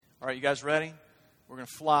All right, you guys ready? We're going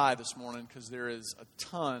to fly this morning because there is a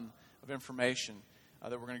ton of information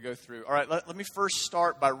that we're going to go through. All right, let me first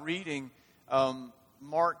start by reading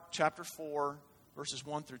Mark chapter 4, verses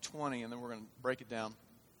 1 through 20, and then we're going to break it down.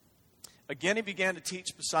 Again, he began to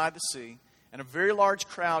teach beside the sea, and a very large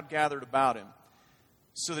crowd gathered about him,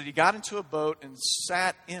 so that he got into a boat and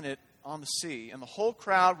sat in it on the sea, and the whole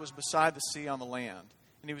crowd was beside the sea on the land.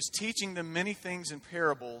 And he was teaching them many things in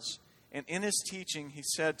parables, and in his teaching he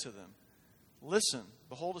said to them, "Listen,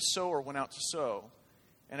 behold, a sower went out to sow.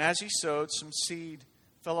 And as he sowed, some seed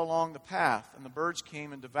fell along the path, and the birds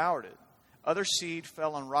came and devoured it. Other seed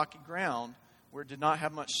fell on rocky ground, where it did not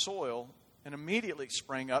have much soil, and immediately it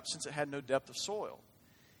sprang up, since it had no depth of soil.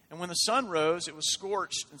 And when the sun rose, it was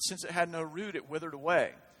scorched, and since it had no root, it withered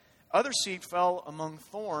away. Other seed fell among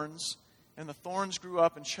thorns, and the thorns grew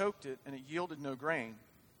up and choked it, and it yielded no grain.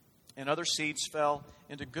 And other seeds fell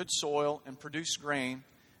into good soil and produced grain,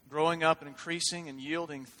 growing up and increasing and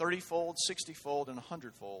yielding 30-fold, 60-fold, and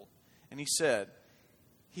 100-fold. And he said,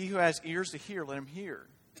 He who has ears to hear, let him hear."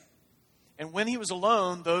 And when he was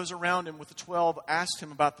alone, those around him with the 12 asked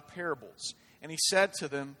him about the parables. And he said to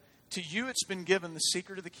them, "To you it's been given the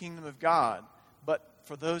secret of the kingdom of God, but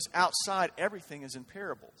for those outside everything is in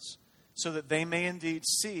parables, so that they may indeed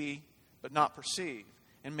see but not perceive,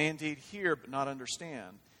 and may indeed hear but not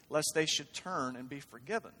understand, lest they should turn and be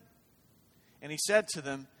forgiven." And he said to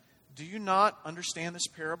them, "Do you not understand this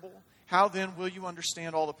parable? How then will you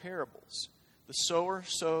understand all the parables? The sower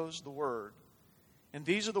sows the word. And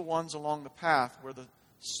these are the ones along the path where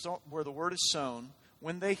the word is sown.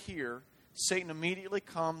 When they hear, Satan immediately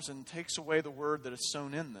comes and takes away the word that is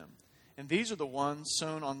sown in them. And these are the ones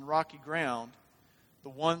sown on rocky ground, the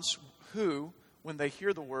ones who, when they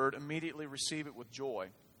hear the word, immediately receive it with joy.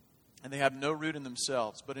 And they have no root in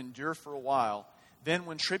themselves, but endure for a while. Then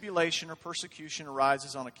when tribulation or persecution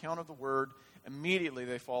arises on account of the word, immediately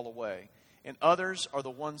they fall away. And others are the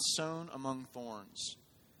ones sown among thorns.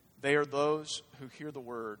 They are those who hear the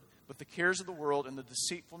word, but the cares of the world and the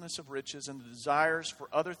deceitfulness of riches and the desires for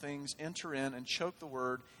other things enter in and choke the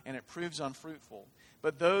word, and it proves unfruitful.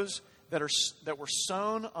 But those that were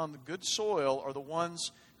sown on the good soil are the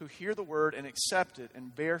ones who hear the word and accept it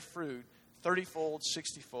and bear fruit 30-fold,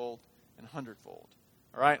 60-fold, and 100-fold.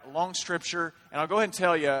 All right, long scripture, and I'll go ahead and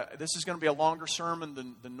tell you, this is going to be a longer sermon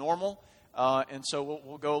than normal, and so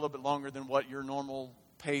we'll go a little bit longer than what your normal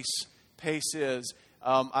pace is.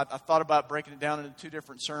 I thought about breaking it down into two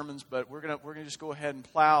different sermons, but we're gonna just go ahead and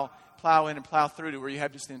plow in and plow through to where you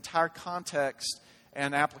have just the entire context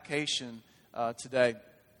and application today.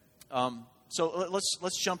 So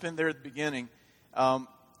let's jump in there at the beginning.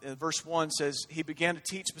 Verse 1 says, "He began to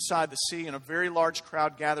teach beside the sea, and a very large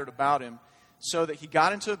crowd gathered about him, so that he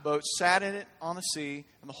got into a boat, sat in it on the sea,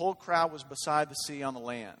 and the whole crowd was beside the sea on the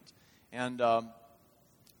land." And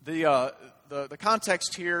the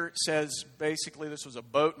context here says basically this was a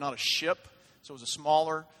boat, not a ship. So it was a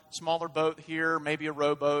smaller boat here, maybe a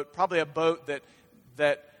rowboat, probably a boat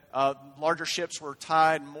that larger ships were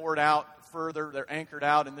tied and moored out further. They're anchored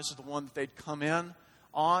out, and this is the one that they'd come in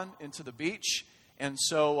on into the beach. And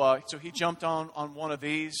so he jumped on one of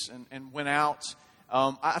these and went out.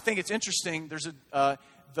 I think it's interesting. There's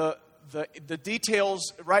the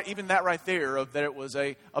details, right? Even that right there, of that it was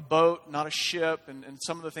a boat, not a ship, and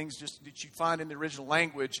some of the things just that you find in the original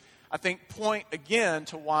language, I think point again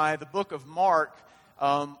to why the book of Mark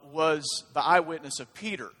was the eyewitness of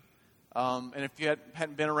Peter. And if you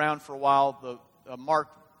hadn't been around for a while, Mark,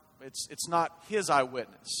 it's not his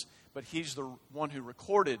eyewitness, but he's the one who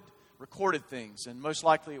recorded things, and most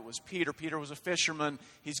likely it was Peter. Peter was a fisherman.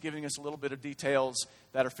 He's giving us a little bit of details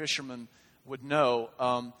that a fisherman would know.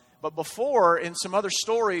 But before, in some other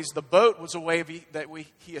stories, the boat was a way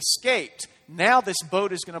he escaped. Now this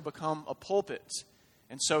boat is going to become a pulpit.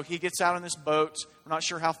 And so he gets out on this boat. We're not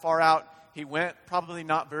sure how far out he went. Probably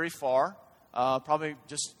not very far. Probably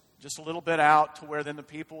just a little bit out to where then the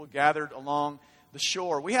people gathered along the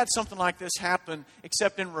shore. We had something like this happen,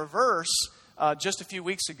 except in reverse. Just a few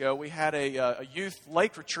weeks ago, we had a youth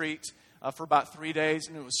lake retreat for about 3 days,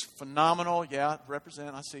 and it was phenomenal. Yeah,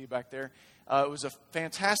 represent. I see you back there. It was a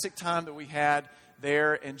fantastic time that we had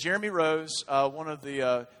there. And Jeremy Rose, one of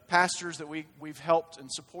the pastors that we've helped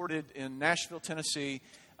and supported in Nashville, Tennessee,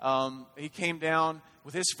 he came down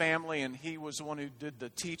with his family, and he was the one who did the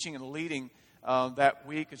teaching and the leading that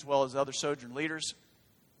week, as well as other Sojourn leaders.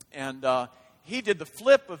 And he did the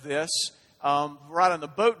flip of this right on the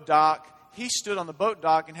boat dock. He stood on the boat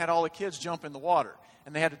dock and had all the kids jump in the water.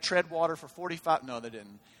 And they had to tread water for 45... No, they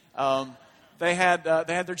didn't. They had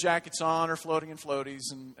their jackets on or floating in floaties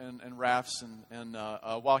and rafts and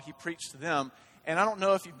while he preached to them. And I don't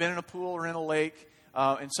know if you've been in a pool or in a lake,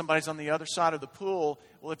 and somebody's on the other side of the pool.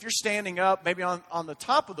 Well, if you're standing up, maybe on the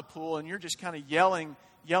top of the pool, and you're just kind of yelling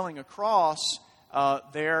across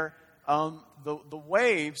there, the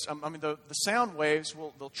waves, the sound waves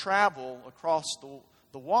they'll travel across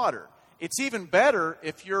the water. It's even better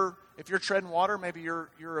if you're treading water. Maybe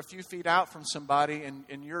you're a few feet out from somebody,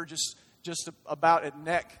 and you're just about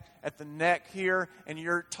at the neck here, and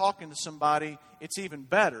you're talking to somebody. It's even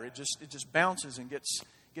better. It just bounces and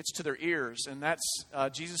gets to their ears. And that's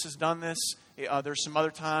Jesus has done this. There's some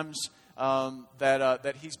other times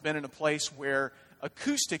that he's been in a place where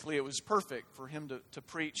acoustically it was perfect for him to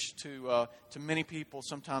preach to many people,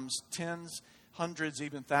 sometimes tens, hundreds,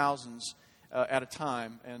 even thousands at a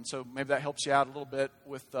time. And so maybe that helps you out a little bit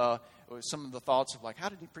with some of the thoughts of, like, how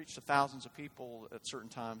did he preach to thousands of people at certain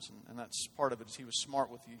times? And that's part of it, is he was smart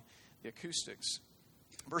with the acoustics.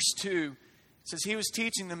 Verse 2 says, he was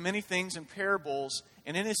teaching them many things in parables,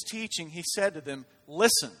 and in his teaching he said to them,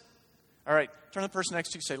 listen. All right, turn to the person next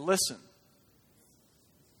to you and say, listen.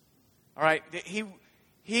 All right, he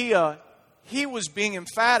was being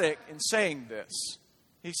emphatic in saying this.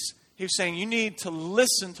 He was saying, you need to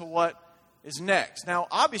listen to what is next. Now,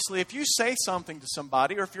 obviously, if you say something to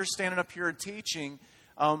somebody, or if you're standing up here and teaching,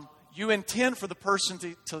 you intend for the person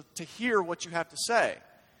to hear what you have to say.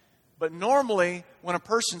 But normally, when a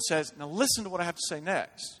person says, now listen to what I have to say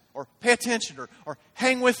next, or pay attention, or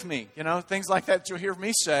hang with me, things like that you'll hear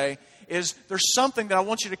me say, is there's something that I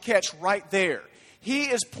want you to catch right there. He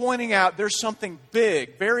is pointing out there's something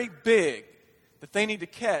big, very big, that they need to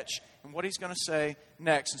catch in what he's going to say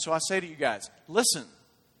next. And so I say to you guys, listen.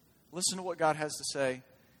 Listen to what God has to say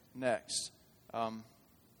next.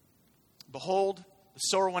 Behold, the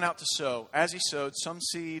sower went out to sow. As he sowed, some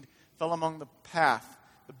seed fell among the path.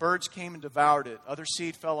 The birds came and devoured it. Other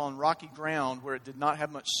seed fell on rocky ground where it did not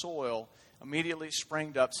have much soil. Immediately it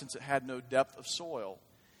sprang up, since it had no depth of soil.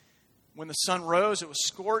 When the sun rose, it was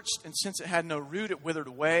scorched, and since it had no root, it withered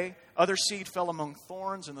away. Other seed fell among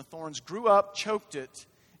thorns, and the thorns grew up, choked it,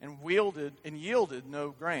 and yielded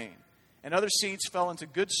no grain. And other seeds fell into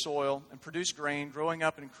good soil and produced grain, growing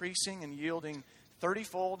up and increasing and yielding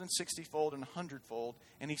 30-fold and 60-fold and 100-fold.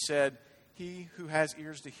 And he said, he who has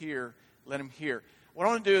ears to hear, let him hear. What I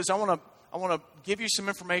want to do is I want to give you some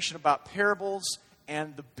information about parables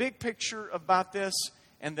and the big picture about this.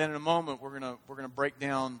 And then in a moment, we're gonna break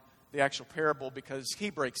down the actual parable, because he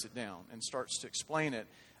breaks it down and starts to explain it.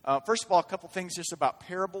 First of all, a couple things just about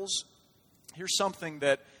parables. Here's something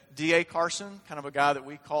that D.A. Carson, kind of a guy that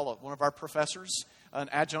we call one of our professors, an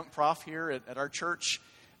adjunct prof here at our church,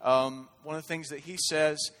 one of the things that he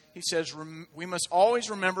says, we must always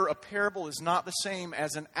remember a parable is not the same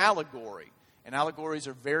as an allegory. And allegories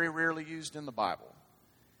are very rarely used in the Bible.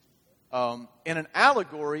 In an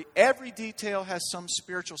allegory, every detail has some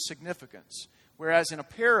spiritual significance. Whereas in a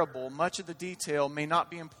parable, much of the detail may not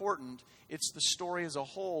be important. It's the story as a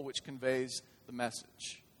whole which conveys the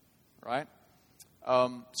message. Right?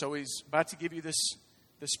 So he's about to give you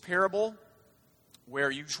this parable where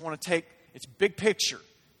you just want to take its big picture.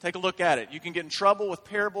 Take a look at it. You can get in trouble with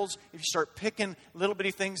parables if you start picking little bitty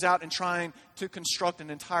things out and trying to construct an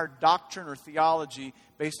entire doctrine or theology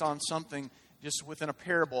based on something just within a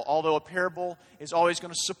parable. Although a parable is always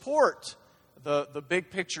going to support the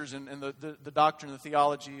big pictures and the doctrine and the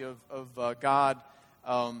theology of God,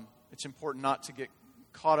 it's important not to get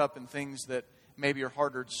caught up in things that maybe are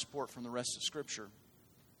harder to support from the rest of Scripture.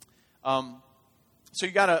 So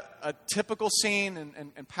you got a typical scene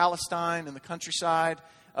in Palestine, in the countryside,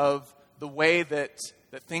 of the way that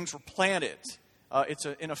things were planted. It's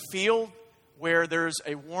in a field where there's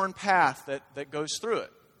a worn path that goes through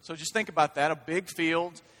it. So just think about that, a big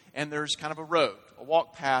field, and there's kind of a road, a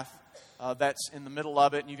walk path that's in the middle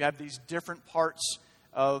of it, and you have these different parts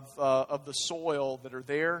of the soil that are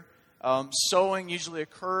there. Sowing usually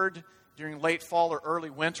occurred during late fall or early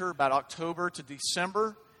winter, about October to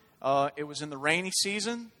December. It was in the rainy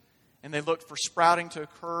season, and they looked for sprouting to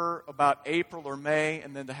occur about April or May,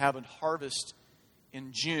 and then to have a harvest in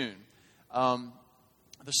June.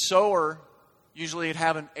 The sower usually would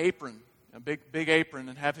have an apron, a big apron,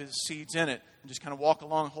 and have his seeds in it, and just kind of walk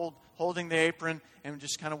along holding the apron, and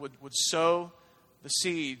just kind of would sow the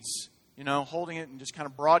seeds, holding it and just kind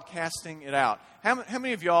of broadcasting it out. How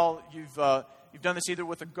many of y'all, you've done this either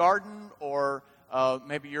with a garden, or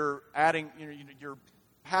maybe you're adding, you're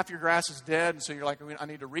half your grass is dead, and so you're like, I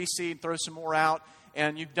need to reseed, throw some more out,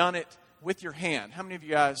 and you've done it with your hand. How many of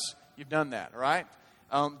you guys, you've done that, all right?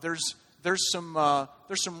 There's some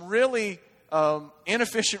really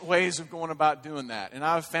inefficient ways of going about doing that, and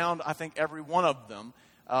I've found, I think, every one of them.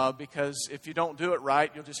 because if you don't do it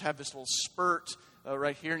right, you'll just have this little spurt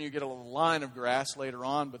right here, and you get a little line of grass later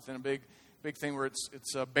on, but then a big thing where it's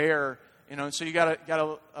bare. And so you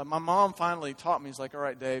gotta. My mom finally taught me. He's like, all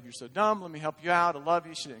right, Dave, you're so dumb. Let me help you out. I love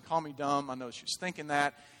you. She didn't call me dumb. I know she was thinking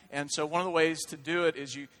that. And so one of the ways to do it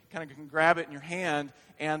is you kind of can grab it in your hand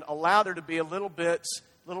and allow there to be a little bit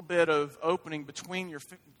of opening between your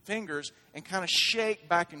fingers and kind of shake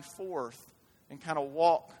back and forth and kind of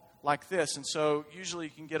walk like this. And so usually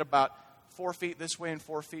you can get about 4 feet this way and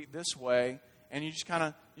 4 feet this way, and you just kind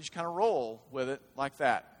of roll with it like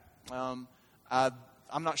that.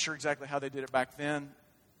 I'm not sure exactly how they did it back then,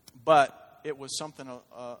 but it was something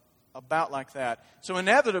about like that. So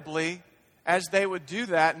inevitably, as they would do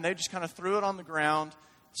that, and they just kind of threw it on the ground,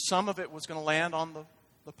 some of it was going to land on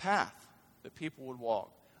the path that people would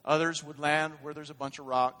walk. Others would land where there's a bunch of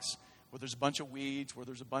rocks, where there's a bunch of weeds, where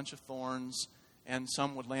there's a bunch of thorns, and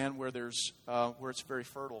some would land where it's very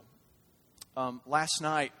fertile. Last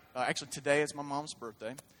night, actually today is my mom's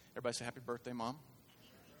birthday. Everybody say happy birthday, Mom.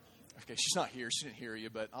 Okay, she's not here. She didn't hear you,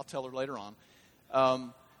 but I'll tell her later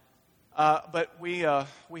on. But we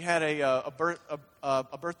had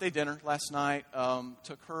a birthday dinner last night.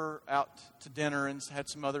 Took her out to dinner and had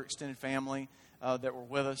some other extended family that were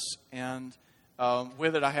with us. And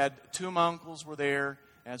with it, I had two of my uncles were there,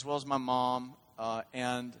 as well as my mom.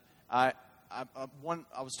 And I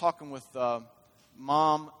was talking with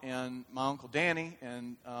Mom and my Uncle Danny,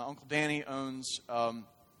 and Uncle Danny owns.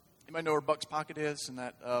 You might know where Buck's Pocket is, in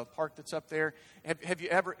that park that's up there. Have you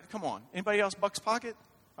ever? Come on, anybody else Buck's Pocket?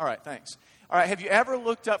 All right, thanks. All right, have you ever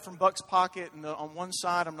looked up from Buck's Pocket, and on one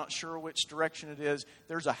side, I'm not sure which direction it is,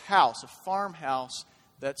 there's a house, a farmhouse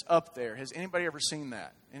that's up there. Has anybody ever seen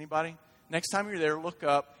that? Anybody? Next time you're there, look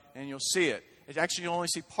up, and you'll see it. Actually, you'll only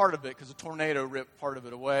see part of it because a tornado ripped part of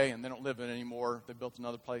it away, and they don't live in it anymore. They built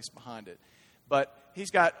another place behind it. But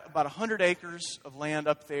he's got about 100 acres of land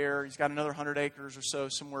up there. He's got another 100 acres or so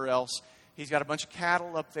somewhere else. He's got a bunch of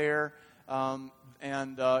cattle up there, and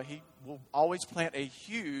he will always plant a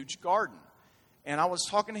huge garden. And I was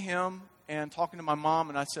talking to him and talking to my mom,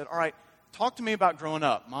 and I said, all right, talk to me about growing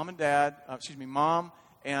up. Mom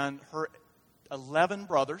and her 11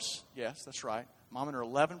 brothers. Yes, that's right. Mom and her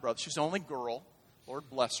 11 brothers. She's the only girl. Lord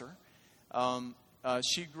bless her.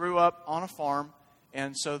 She grew up on a farm,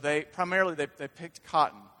 and so they picked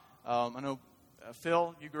cotton. I know,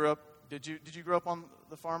 Phil, you grew up. Did you grow up on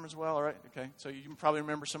the farm as well? All right, okay. So you can probably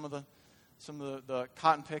remember some of the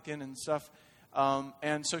cotton picking and stuff.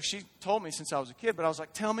 And so she told me since I was a kid, but I was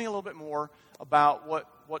like, tell me a little bit more about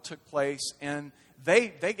what took place. And they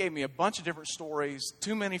gave me a bunch of different stories,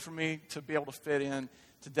 too many for me to be able to fit in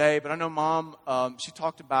today. But I know Mom, she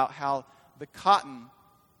talked about how the cotton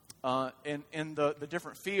in the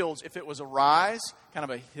different fields, if it was a rise, kind of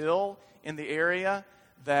a hill in the area,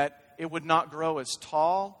 that it would not grow as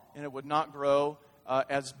tall and it would not grow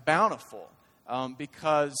as bountiful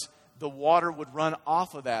because the water would run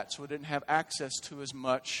off of that, so it didn't have access to as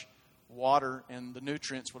much water, and the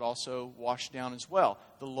nutrients would also wash down as well.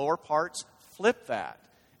 The lower parts flip that,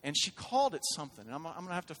 and she called it something. And I'm going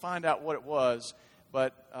to have to find out what it was,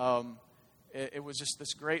 but it was just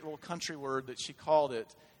this great little country word that she called it,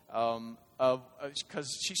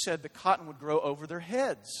 because she said the cotton would grow over their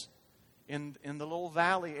heads in the little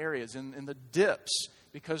valley areas, in the dips,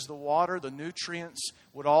 because the water, the nutrients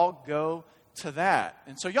would all go to that.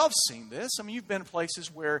 And so y'all have seen this. I mean, you've been in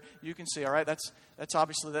places where you can see, all right, that's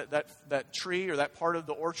obviously that tree or that part of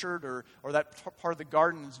the orchard or that part of the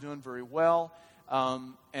garden is doing very well.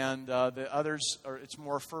 And the others, it's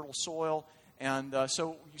more fertile soil. And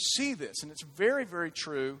so you see this, and it's very, very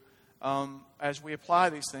true as we apply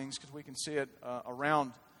these things, because we can see it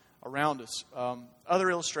around us.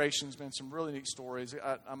 Other illustrations, been some really neat stories.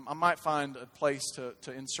 I might find a place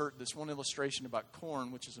to insert this one illustration about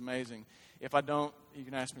corn, which is amazing. If I don't, you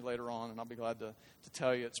can ask me later on, and I'll be glad to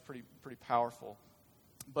tell you. It's pretty powerful.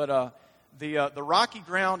 But the rocky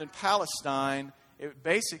ground in Palestine, it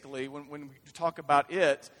basically, when we talk about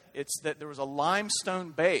it, it's that there was a limestone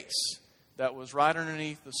base that was right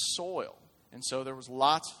underneath the soil. And so there was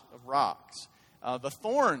lots of rocks. The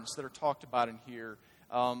thorns that are talked about in here,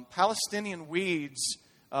 Palestinian weeds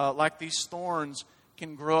like these thorns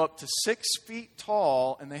can grow up to 6 feet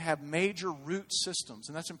tall, and they have major root systems.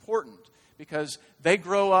 And that's important because they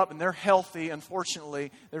grow up and they're healthy.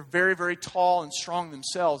 Unfortunately, they're very, very tall and strong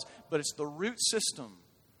themselves, but it's the root system.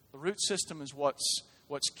 The root system is what's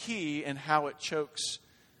key and how it chokes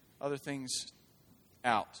other things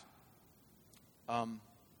out.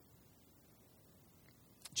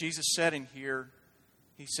 Jesus said in here,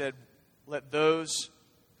 he said, let those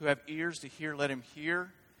who have ears to hear, let him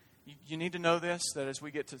hear. you need to know this, that as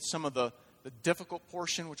we get to some of the difficult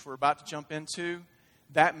portion, which we're about to jump into,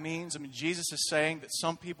 that means, Jesus is saying that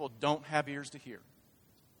some people don't have ears to hear.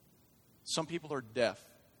 Some people are deaf.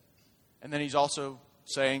 And then he's also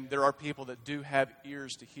saying there are people that do have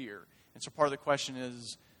ears to hear. And so part of the question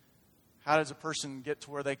is, how does a person get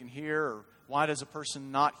to where they can hear? Or why does a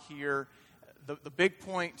person not hear? The big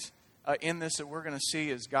point in this that we're going to see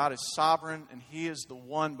is God is sovereign, and He is the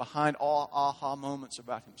one behind all aha moments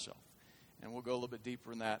about Himself. And we'll go a little bit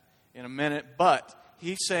deeper in that in a minute. But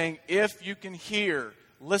He's saying, if you can hear,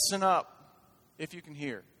 listen up. If you can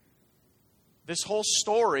hear. This whole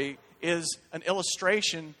story is an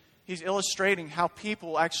illustration. He's illustrating how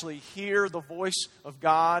people actually hear the voice of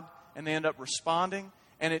God and they end up responding.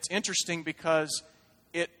 And it's interesting because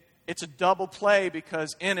it's a double play,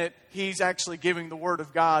 because in it, He's actually giving the Word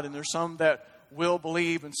of God, and there's some that will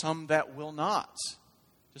believe and some that will not.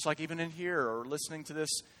 Just like even in here or listening to this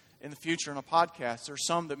in the future on a podcast, there's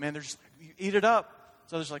some that, man, they're just like, you eat it up.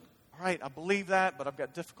 So there's like, all right, I believe that, but I've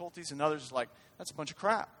got difficulties. And others are like, that's a bunch of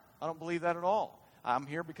crap. I don't believe that at all. I'm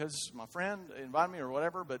here because my friend invited me or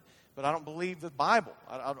whatever, but I don't believe the Bible.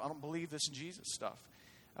 I don't believe this Jesus stuff.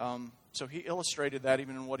 So he illustrated that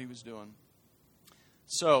even in what he was doing.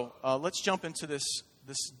 So let's jump into this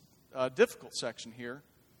difficult section here.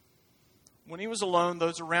 When he was alone,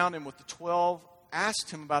 those around him with the 12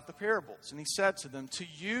 asked him about the parables. And he said to them, to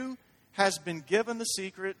you has been given the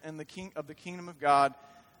secret and the kingdom of God,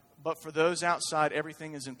 but for those outside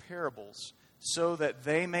everything is in parables, so that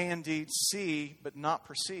they may indeed see but not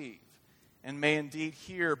perceive, and may indeed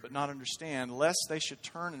hear but not understand, lest they should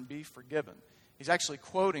turn and be forgiven. He's actually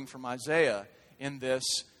quoting from Isaiah in this.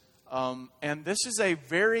 And this is a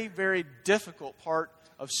very, very difficult part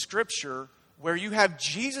of Scripture where you have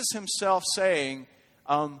Jesus Himself saying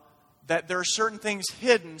that there are certain things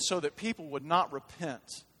hidden so that people would not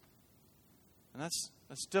repent. And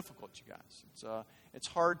that's difficult, you guys. It's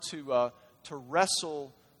hard to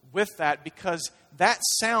wrestle with that, because that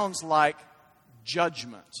sounds like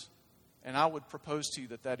judgment. And I would propose to you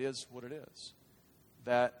that is what it is.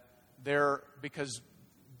 Because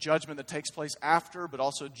judgment that takes place after, but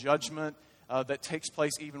also judgment that takes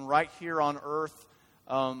place even right here on earth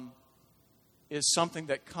is something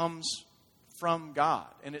that comes from God.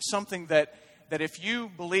 And it's something that if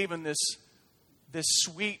you believe in this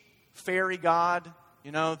sweet fairy God,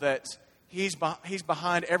 that He's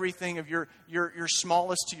behind everything of your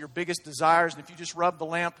smallest to your biggest desires. And if you just rub the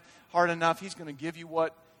lamp hard enough, He's going to give you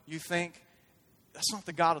what you think. That's not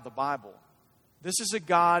the God of the Bible. This is a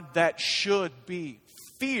God that should be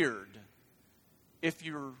feared if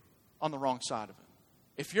you're on the wrong side of it.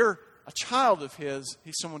 If you're a child of His,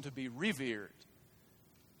 He's someone to be revered.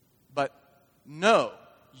 But no,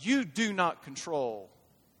 you do not control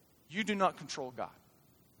God.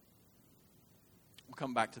 We'll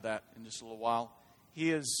come back to that in just a little while.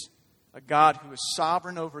 He is a God who is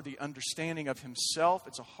sovereign over the understanding of Himself.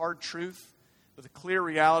 It's a hard truth, but the clear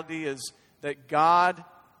reality is that God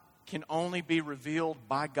can only be revealed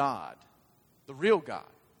by God, the real God,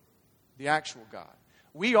 the actual God.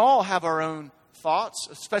 We all have our own thoughts,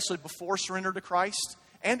 especially before surrender to Christ,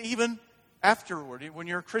 and even afterward. When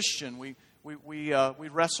you're a Christian, we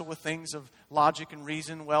wrestle with things of logic and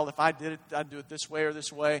reason. Well, if I did it, I'd do it this way or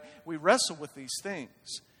this way. We wrestle with these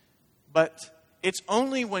things. But it's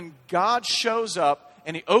only when God shows up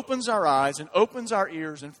and He opens our eyes and opens our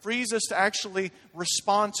ears and frees us to actually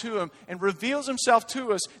respond to Him and reveals Himself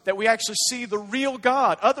to us that we actually see the real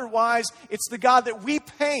God. Otherwise, it's the God that we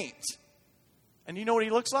paint. And you know what He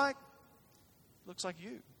looks like? He looks like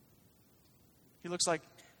you. He looks like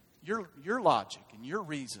your logic and your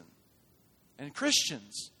reason. And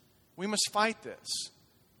Christians, we must fight this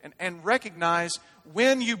and recognize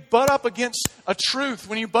when you butt up against a truth,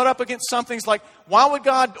 when you butt up against something like, why would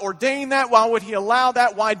God ordain that? Why would He allow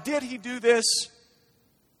that? Why did He do this?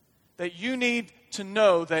 That you need to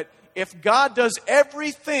know that if God does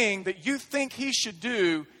everything that you think He should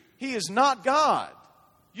do, He is not God.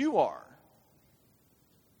 You are.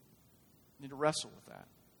 You need to wrestle with that.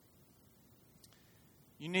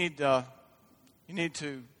 You need to,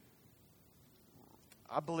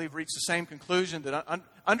 I believe, reach the same conclusion that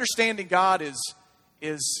understanding God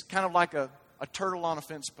is kind of like a turtle on a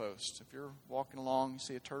fence post. If you're walking along, you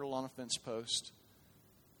see a turtle on a fence post,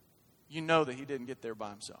 you know that he didn't get there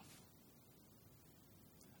by himself.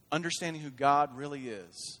 Understanding who God really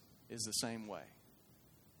is the same way.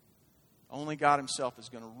 Only God Himself is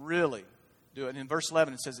going to really do it. And in verse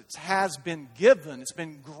 11 it says, it has been given, it's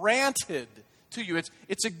been granted to you.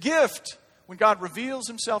 It's a gift when God reveals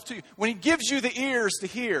Himself to you. When He gives you the ears to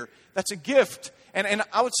hear, that's a gift. And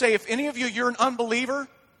I would say if any of you're an unbeliever,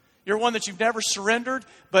 You're one that you've never surrendered,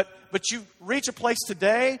 but you reach a place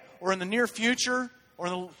today or in the near future or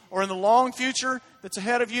in the long future that's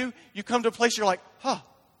ahead of you. You come to a place you're like,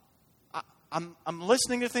 I'm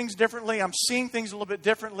listening to things differently. I'm seeing things a little bit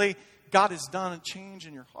differently. God has done a change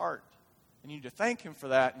in your heart. And you need to thank Him for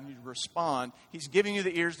that, and you need to respond. He's giving you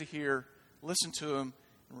the ears to hear. Listen to Him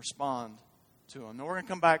and respond to Him. Now, we're going to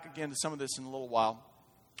come back again to some of this in a little while.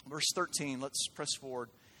 Verse 13, let's press forward.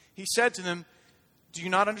 He said to them, do you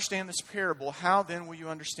not understand this parable? How then will you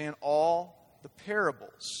understand all the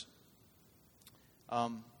parables?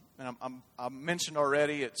 And I mentioned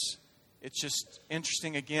already, it's just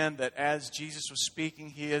interesting again that as Jesus was speaking,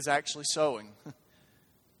 He is actually sowing.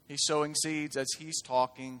 He's sowing seeds as He's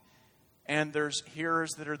talking. And there's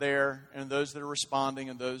hearers that are there, and those that are responding,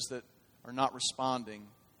 and those that are not responding.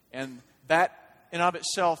 And that in and of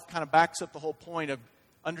itself kind of backs up the whole point of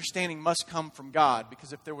understanding must come from God.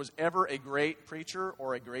 Because if there was ever a great preacher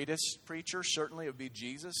or a greatest preacher, certainly it would be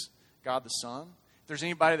Jesus, God the Son. If there's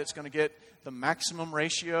anybody that's going to get the maximum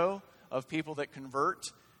ratio of people that convert,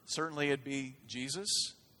 certainly it'd be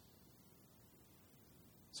Jesus.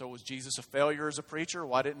 So was Jesus a failure as a preacher?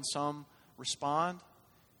 Why didn't some respond?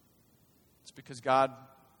 It's because God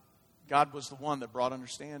was the one that brought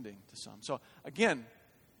understanding to some. So again,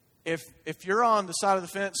 if you're on the side of the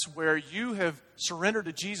fence where you have surrendered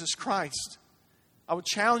to Jesus Christ, I would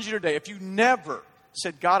challenge you today. If you never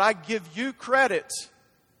said, God, I give you credit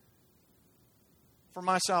for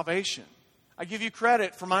my salvation. I give you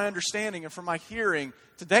credit for my understanding and for my hearing.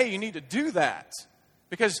 Today you need to do that.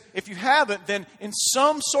 Because if you haven't, then in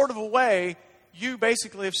some sort of a way, you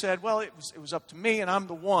basically have said, well, it was up to me and I'm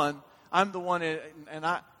the one. I'm the one and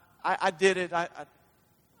I did it.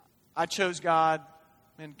 I chose God.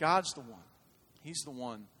 And God's the one. He's the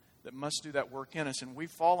one that must do that work in us. And we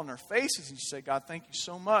fall on our faces and you say, God, thank you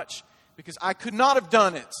so much because I could not have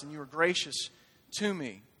done it. And you were gracious to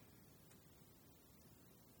me.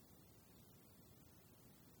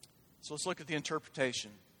 So let's look at the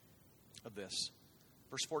interpretation of this.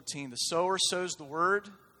 Verse 14, the sower sows the word,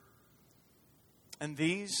 and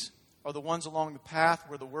these are the ones along the path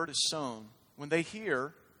where the word is sown. When they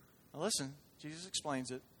hear, now listen, Jesus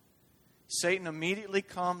explains it, Satan immediately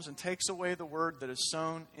comes and takes away the word that is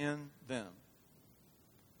sown in them.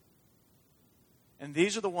 And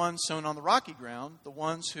these are the ones sown on the rocky ground, the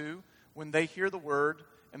ones who, when they hear the word,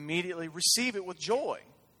 immediately receive it with joy.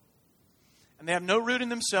 And they have no root in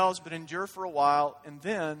themselves, but endure for a while. And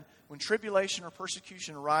then, when tribulation or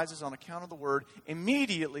persecution arises on account of the word,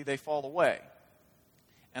 immediately they fall away.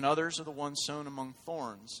 And others are the ones sown among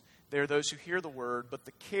thorns. They are those who hear the word, but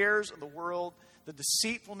the cares of the world, the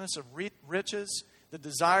deceitfulness of riches, the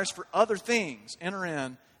desires for other things enter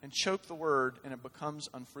in and choke the word, and it becomes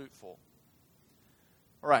unfruitful.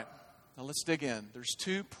 All right, now let's dig in. There's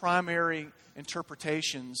two primary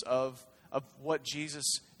interpretations of what Jesus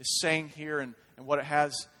is saying here and what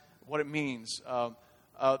it means.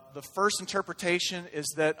 The first interpretation is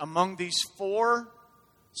that among these four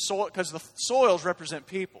soil, because the soils represent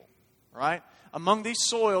people, right? Among these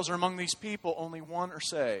soils or among these people, only one are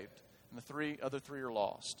saved. And the other three are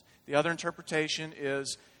lost. The other interpretation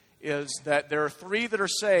is that there are three that are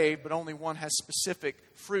saved, but only one has specific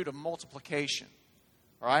fruit of multiplication.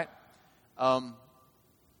 All right?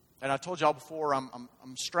 And I told y'all before, I'm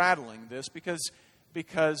straddling this because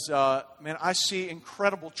man, I see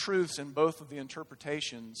incredible truths in both of the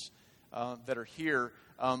interpretations that are here.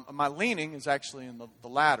 My leaning is actually in the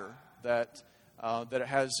latter, that it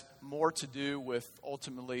has more to do with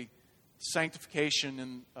ultimately sanctification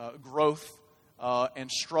and growth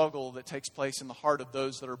and struggle that takes place in the heart of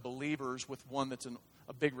those that are believers with one that's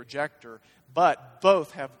a big rejecter. But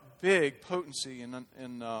both have big potency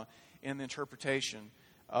in the interpretation.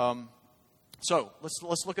 So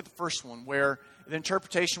let's look at the first one, where the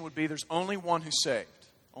interpretation would be there's only one who's saved.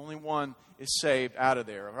 Only one is saved out of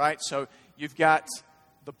there. All right. So you've got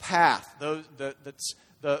the path.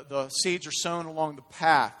 The seeds are sown along the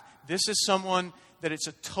path. This is someone that it's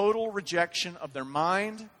a total rejection of their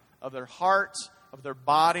mind, of their heart, of their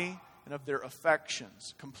body, and of their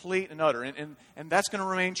affections. Complete and utter. And that's going to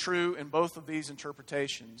remain true in both of these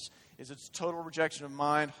interpretations. Is it's total rejection of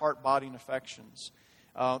mind, heart, body, and affections.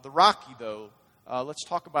 The rocky, though, let's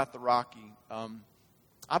talk about the rocky.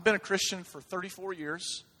 I've been a Christian for 34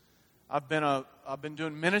 years. I've been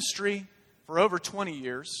doing ministry for over 20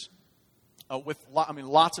 years.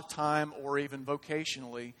 Lots of time, or even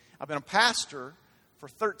vocationally. I've been a pastor for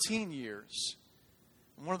 13 years.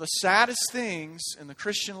 And one of the saddest things in the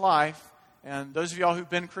Christian life, and those of y'all who've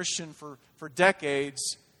been Christian for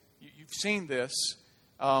decades, you've seen this,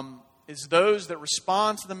 is those that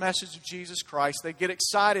respond to the message of Jesus Christ. They get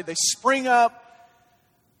excited, they spring up,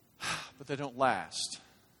 but they don't last.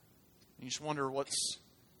 And you just wonder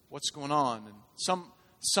what's going on. And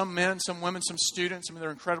some men, some women, some students,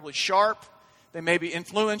 they're incredibly sharp. They may be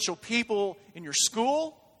influential people in your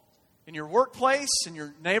school, in your workplace, in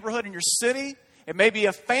your neighborhood, in your city. It may be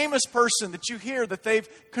a famous person that you hear that they've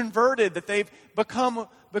converted, that they've become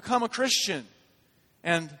a Christian.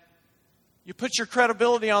 And you put your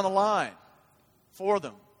credibility on the line for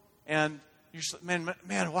them. And you're just, man,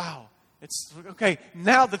 wow. It's okay,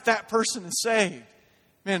 now that person is saved,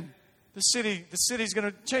 man, the city's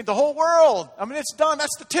going to change. The whole world. It's done.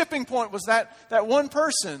 That's the tipping point, was that one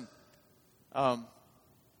person.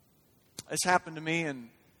 This happened to me in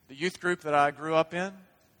the youth group that I grew up in.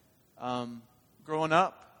 Growing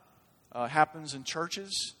up, happens in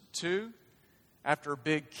churches too. After a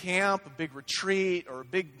big camp, a big retreat, or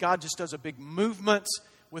God just does a big movement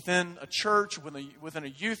within a church, within a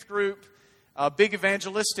youth group, a big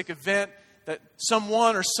evangelistic event, that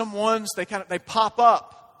someone or someones, they pop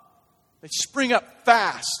up. They spring up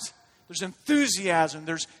fast. There's enthusiasm.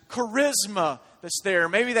 There's charisma that's there.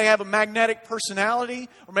 Maybe they have a magnetic personality,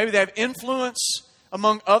 or maybe they have influence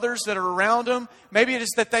among others that are around them. Maybe it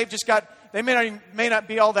is that they may not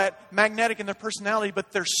be all that magnetic in their personality,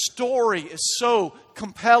 but their story is so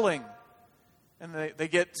compelling. And they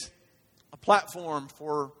get a platform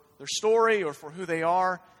for their story or for who they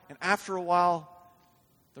are. And after a while,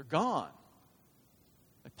 they're gone.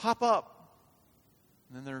 They pop up.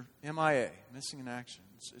 And then they're MIA, missing in action.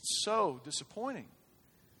 It's so disappointing.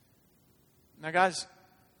 Now, guys,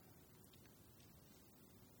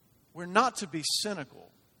 we're not to be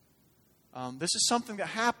cynical. This is something that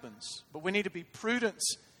happens, but we need to be prudent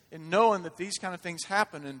in knowing that these kind of things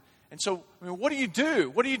happen. And so, what do you do?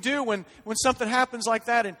 What do you do when something happens like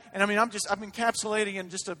that? And I'm encapsulating in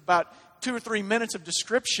just about 2 or 3 minutes of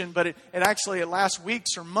description, but it lasts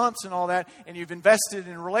weeks or months and all that, and you've invested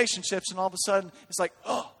in relationships, and all of a sudden it's like,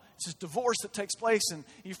 it's this divorce that takes place, and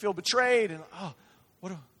you feel betrayed, and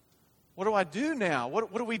what do I do now?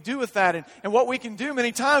 What do we do with that? And what we can do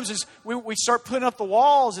many times is we start putting up the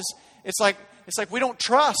walls. It's like we don't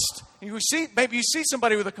trust. And maybe you see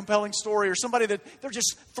somebody with a compelling story, or somebody that they're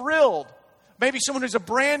just thrilled. Maybe someone who's a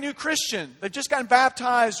brand new Christian. They've just gotten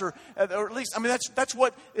baptized, or at least, that's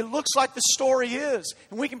what it looks like the story is.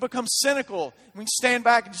 And we can become cynical. We can stand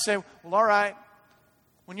back and just say, well, all right,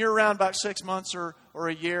 when you're around about 6 months or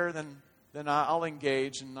a year, then I'll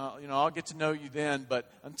engage, and I'll get to know you then. But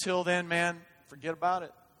until then, man, forget about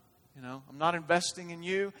it. I'm not investing in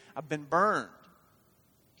you. I've been burned.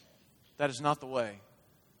 That is not the way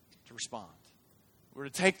to respond. We're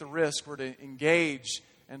to take the risk. We're to engage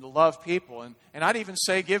and to love people. And I'd even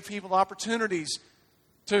say give people opportunities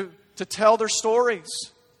to tell their stories.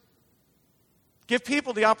 Give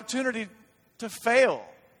people the opportunity to fail,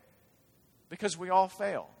 because we all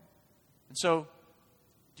fail. And so,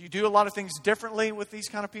 do you do a lot of things differently with these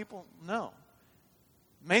kind of people? No.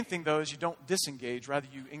 The main thing, though, is you don't disengage. Rather,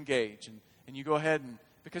 you engage. And you go ahead,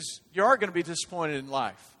 because you are going to be disappointed in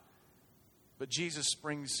life. But Jesus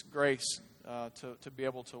brings grace to be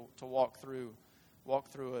able to walk through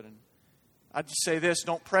it. And I'd just say this: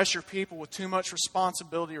 don't pressure people with too much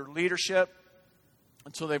responsibility or leadership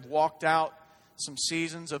until they've walked out some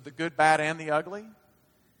seasons of the good, bad, and the ugly.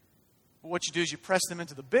 But what you do is you press them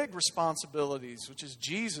into the big responsibilities, which is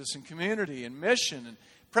Jesus and community and mission, and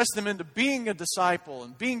press them into being a disciple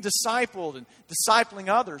and being discipled and discipling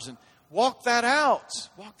others, and walk that out.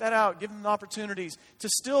 Walk that out. Give them the opportunities to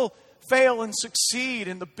still fail and succeed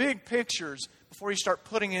in the big pictures before you start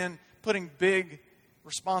putting big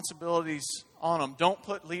responsibilities on them. Don't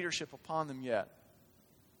put leadership upon them yet.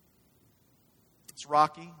 It's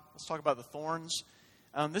rocky. Let's talk about the thorns.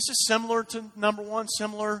 This is similar to number one,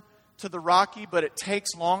 similar to the rocky, but it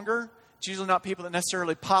takes longer. It's usually not people that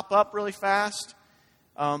necessarily pop up really fast.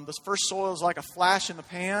 This first soil is like a flash in the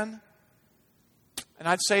pan. And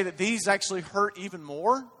I'd say that these actually hurt even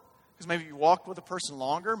more, because maybe you walked with a person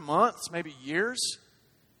longer, months, maybe years,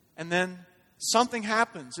 and then something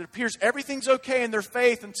happens. It appears everything's okay in their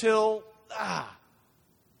faith until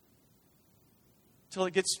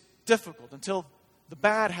it gets difficult, until the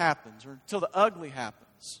bad happens, or until the ugly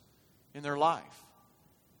happens in their life.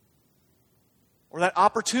 Or that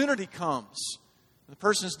opportunity comes, and the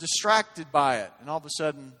person is distracted by it, and all of a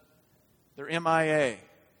sudden they're MIA.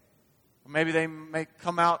 Or maybe they may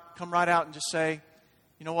come right out and just say,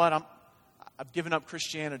 you know what, I've given up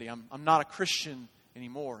Christianity. I'm not a Christian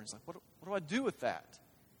anymore. It's like, what do I do with that?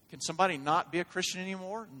 Can somebody not be a Christian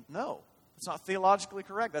anymore? No. It's not theologically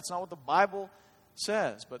correct. That's not what the Bible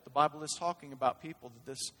says. But the Bible is talking about people that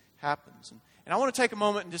this happens. And I want to take a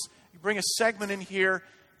moment and just bring a segment in here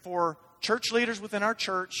for church leaders within our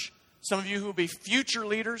church, some of you who will be future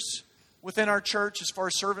leaders within our church as far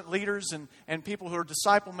as servant leaders and people who are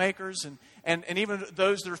disciple makers and even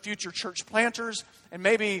those that are future church planters. And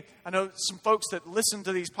maybe, I know some folks that listen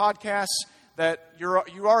to these podcasts that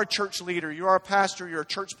you are a church leader, you are a pastor, you're a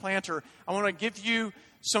church planter. I want to give you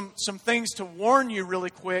some things to warn you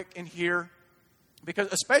really quick in here.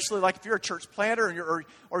 Because especially like if you're a church planter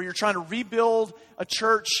or you're trying to rebuild a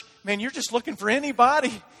church, man, you're just looking for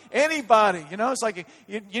anybody. You know, it's like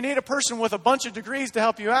you need a person with a bunch of degrees to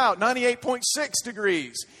help you out. 98.6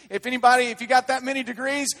 degrees. If you got that many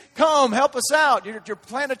degrees, come help us out. You're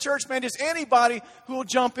planting a church, man, just anybody who will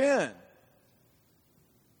jump in.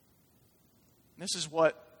 This is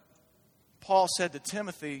what Paul said to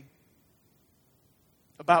Timothy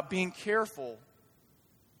about being careful.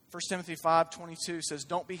 1 Timothy 5:22 says,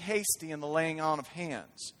 don't be hasty in the laying on of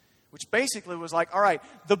hands. Which basically was like, all right,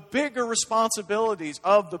 the bigger responsibilities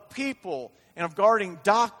of the people and of guarding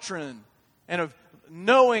doctrine and of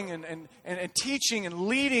knowing and teaching and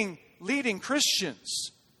leading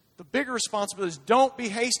Christians. The bigger responsibilities, don't be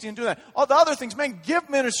hasty in doing that. All the other things, man, give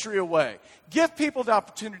ministry away. Give people the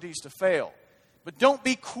opportunities to fail. But don't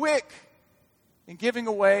be quick in giving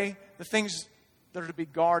away the things that are to be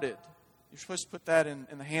guarded. You're supposed to put that in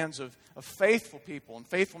the hands of faithful people. And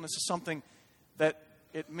faithfulness is something that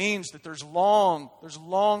it means that there's long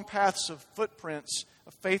paths of footprints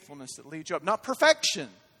of faithfulness that lead you up. Not perfection,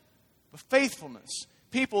 but faithfulness.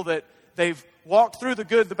 People that they've walked through the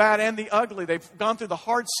good, the bad, and the ugly. They've gone through the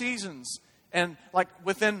hard seasons. And like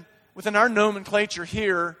within our nomenclature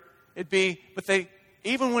here,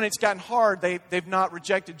 even when it's gotten hard, they've not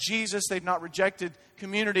rejected Jesus. They've not rejected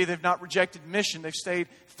community. They've not rejected mission. They've stayed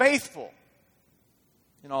faithful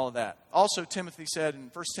in all of that. Also, Timothy said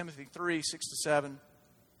in 1 Timothy 3:6-7,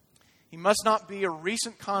 he must not be a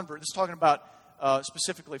recent convert. This is talking about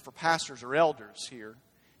specifically for pastors or elders here.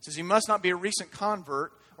 It says he must not be a recent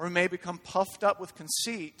convert, or he may become puffed up with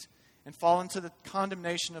conceit and fall into the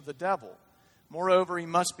condemnation of the devil. Moreover, he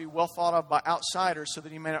must be well thought of by outsiders so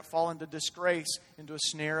that he may not fall into disgrace, into a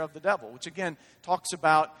snare of the devil. Which again talks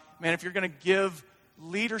about, man, if you're going to give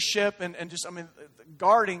leadership and just,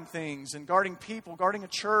 guarding things and guarding people, guarding a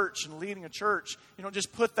church and leading a church, you don't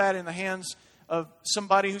just put that in the hands of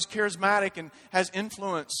somebody who's charismatic and has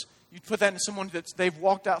influence. You put that in someone they've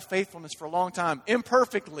walked out faithfulness for a long time,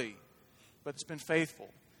 imperfectly, but it's been faithful.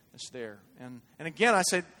 It's there. And again, I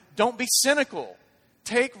said, don't be cynical.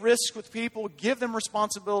 Take risks with people, give them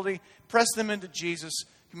responsibility, press them into Jesus'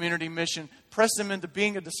 community mission, press them into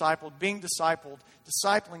being a disciple, being discipled,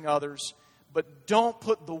 discipling others, but don't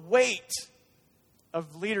put the weight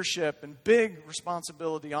of leadership and big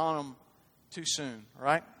responsibility on them too soon, all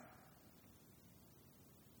right?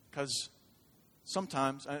 Because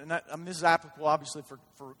sometimes, this is applicable obviously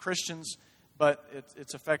for Christians, but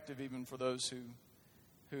it's effective even for those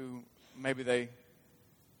who maybe they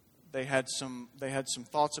had some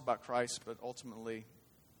thoughts about Christ, but ultimately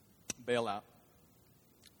bail out.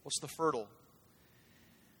 What's the fertile?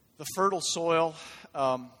 The fertile soil.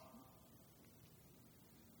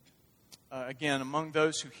 Again, among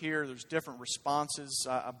those who hear, there's different responses.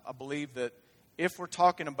 I believe that if we're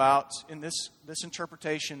talking about, in this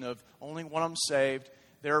interpretation of only when I'm saved,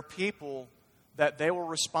 there are people that they will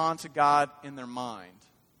respond to God in their mind.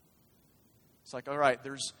 It's like, all right,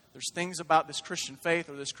 there's things about this Christian faith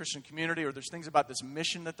or this Christian community or there's things about this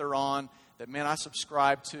mission that they're on that, man, I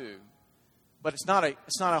subscribe to. But it's not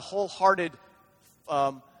a wholehearted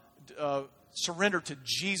surrender to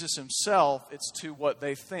Jesus himself. It's to what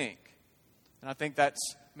they think. And I think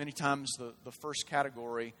that's many times the first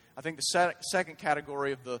category. I think the second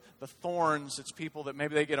category of the thorns, it's people that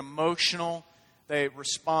maybe they get emotional. They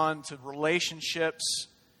respond to relationships,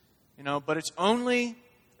 but it's only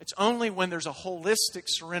when there's a holistic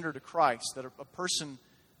surrender to Christ that a person,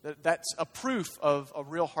 that's a proof of a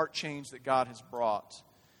real heart change that God has brought.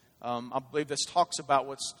 I believe this talks about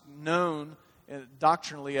what's known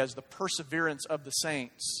doctrinally as the perseverance of the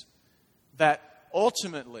saints. That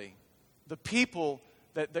ultimately, the people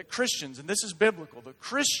that Christians, and this is biblical, the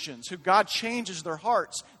Christians who God changes their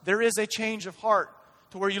hearts, there is a change of heart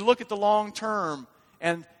to where you look at the long term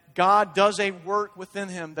and God does a work within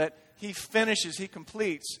him that he finishes, he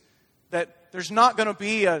completes, that there's not going to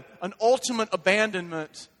be an ultimate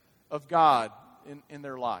abandonment of God in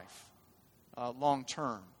their life long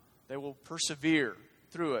term. They will persevere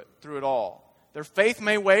through it all. Their faith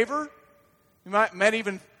may waver. You might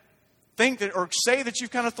even think that or say that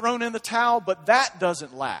you've kind of thrown in the towel, but that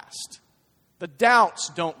doesn't last. The doubts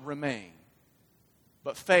don't remain.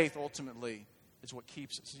 But faith ultimately is what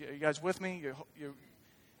keeps us. You guys with me?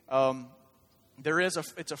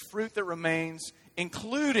 It's a fruit that remains,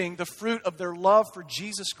 including the fruit of their love for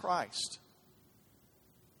Jesus Christ.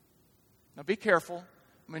 Now be careful.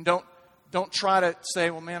 I mean, don't try to say,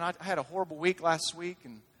 well, man, I had a horrible week last week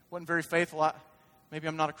and wasn't very faithful. Maybe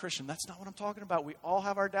I'm not a Christian. That's not what I'm talking about. We all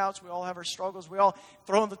have our doubts. We all have our struggles. We all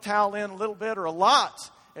throw the towel in a little bit or a lot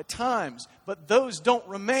at times. But those don't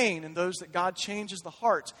remain in those that God changes the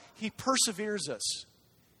hearts. He perseveres us.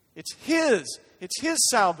 It's His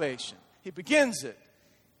salvation. He begins it.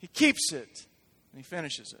 He keeps it. And He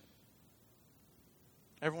finishes it.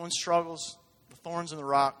 Everyone struggles, the thorns and the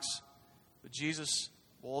rocks, but Jesus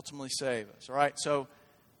will ultimately save us. All right? So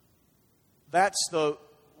that's the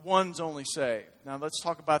one's only saved. Now let's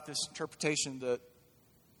talk about this interpretation that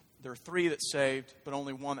there are three that's saved, but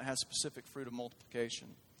only one that has specific fruit of multiplication.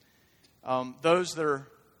 Those that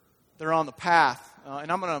are on the path,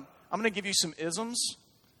 and I'm gonna give you some isms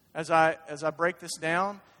as I break this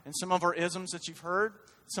down, and some of our isms that you've heard,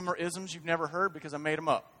 some are isms you've never heard because I made them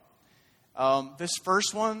up. This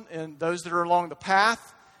first one, and those that are along the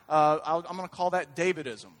path, I'm going to call that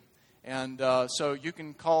Davidism. And so you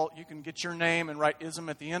can get your name and write ism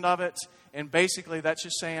at the end of it. And basically that's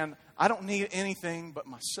just saying, I don't need anything but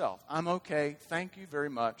myself. I'm okay. Thank you very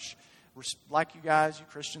much. Like you guys, you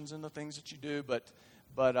Christians, and the things that you do. But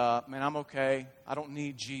man, I'm okay. I don't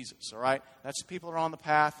need Jesus. All right? That's people who are on the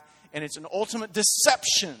path. And it's an ultimate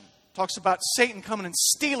deception. Talks about Satan coming and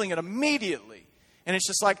stealing it immediately. And it's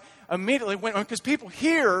just like immediately, because people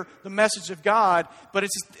hear the message of God, but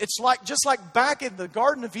it's like just like back in the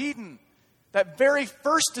Garden of Eden, that very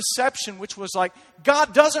first deception, which was like,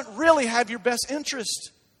 God doesn't really have your best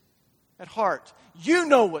interest at heart. You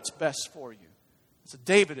know what's best for you. It's a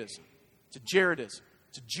Davidism. It's a Jaredism.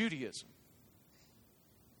 It's a Judaism.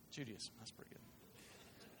 Judaism, that's pretty good.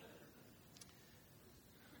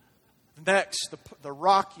 Next, the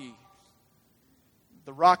rocky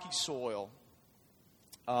soil.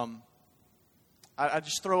 I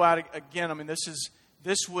just throw out again, I mean,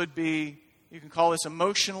 this would be, you can call this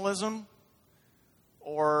emotionalism,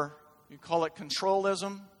 or you call it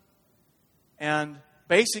controlism. And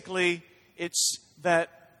basically, it's that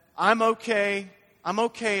I'm okay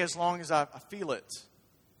as long as I feel it.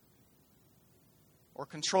 Or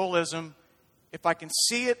controlism, if I can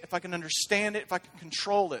see it, if I can understand it, if I can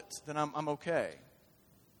control it, then I'm okay.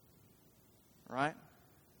 Right?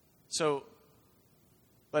 So,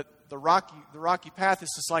 but the rocky path is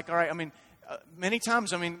just like, all right, I mean, many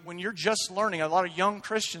times, I mean, when you're just learning, a lot of young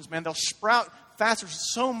Christians, man, they'll sprout fast.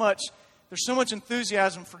 There's so much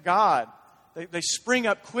enthusiasm for God. They spring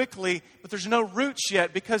up quickly, but there's no roots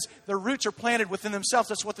yet because their roots are planted within themselves.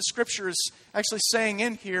 That's what the Scripture is actually saying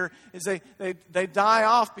in here, is they die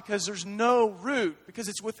off because there's no root, because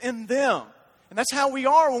it's within them. And that's how we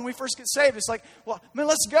are when we first get saved. It's like, well, man,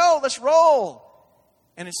 let's go, let's roll.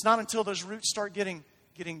 And it's not until those roots start getting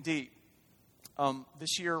deep.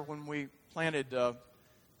 This year when we planted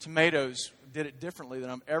tomatoes, we did it differently than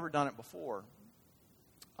I've ever done it before.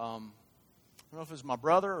 I don't know if it was my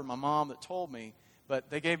brother or my mom that told me, but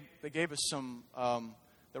they gave us some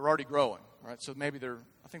that were already growing, right? So maybe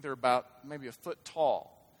I think they're about maybe a foot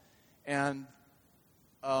tall. And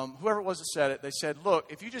whoever it was that said it, they said,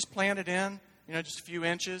 look, if you just plant it in, just a few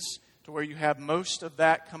inches to where you have most of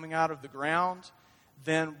that coming out of the ground,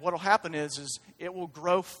 then what will happen is it will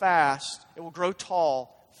grow fast, it will grow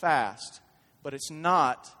tall fast, but it's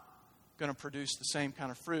not going to produce the same kind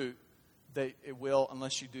of fruit that it will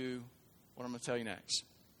unless you do what I'm going to tell you next.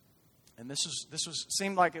 And this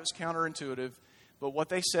seemed like it was counterintuitive, but what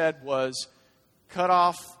they said was cut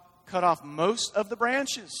off most of the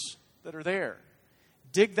branches that are there.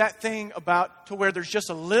 Dig that thing about to where there's just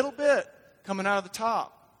a little bit coming out of the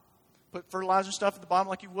top. Put fertilizer stuff at the bottom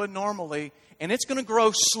like you would normally, and it's going to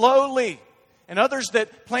grow slowly. And others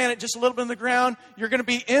that plant it just a little bit in the ground, you're going to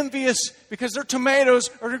be envious because their tomatoes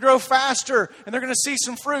are going to grow faster, and they're going to see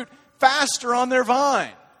some fruit faster on their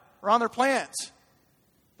vine or on their plants.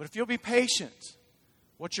 But if you'll be patient,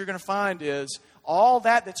 what you're going to find is all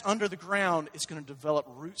that's under the ground is going to develop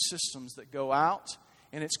root systems that go out,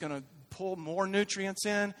 and it's going to pull more nutrients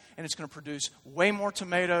in, and it's going to produce way more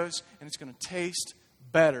tomatoes, and it's going to taste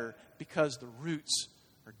better because the roots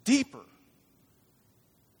are deeper.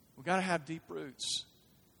 We've got to have deep roots.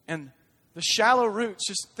 And the shallow roots,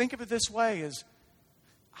 just think of it this way, is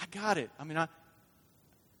I got it. I mean,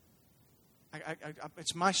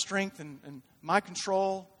 it's my strength and my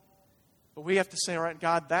control. But we have to say, all right,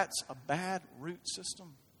 God, that's a bad root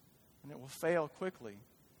system. And it will fail quickly.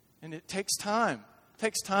 And it takes time. It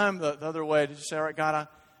takes time the other way to just say, all right, God,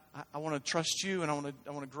 I want to trust you, and I want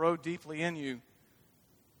to grow deeply in you.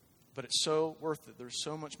 But it's so worth it. There's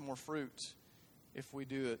so much more fruit if we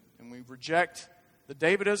do it. And we reject the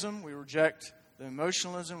Davidism, we reject the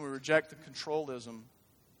emotionalism, we reject the controlism.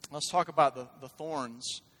 Let's talk about the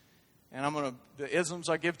thorns. And the isms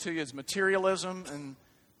I give to you is materialism and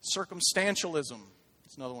circumstantialism.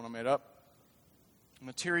 It's another one I made up.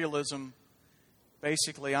 Materialism,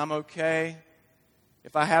 basically, I'm okay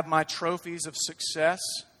if I have my trophies of success,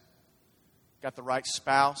 got the right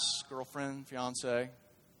spouse, girlfriend, fiance,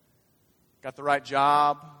 got the right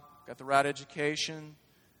job, got the right education,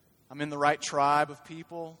 I'm in the right tribe of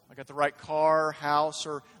people, I got the right car, house,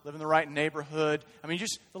 or live in the right neighborhood. I mean,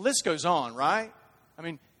 the list goes on, right? I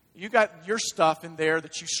mean, you got your stuff in there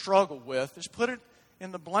that you struggle with. Just put it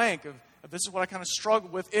in the blank of this is what I kind of struggle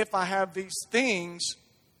with. If I have these things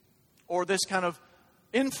or this kind of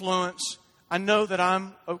influence, I know that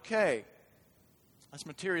I'm okay. That's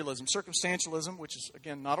materialism. Circumstantialism, which is,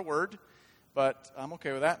 again, not a word, but I'm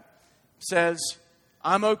okay with that, says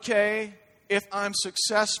I'm okay if I'm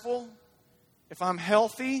successful, if I'm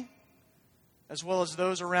healthy, as well as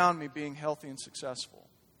those around me being healthy and successful.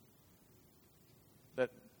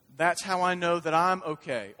 That's how I know that I'm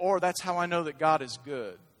okay. Or that's how I know that God is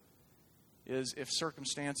good, is if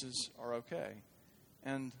circumstances are okay.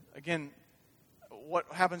 And again, what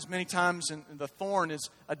happens many times in the thorn is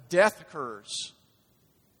a death occurs.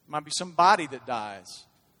 It might be somebody that dies,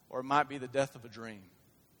 or it might be the death of a dream,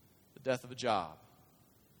 the death of a job,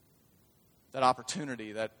 that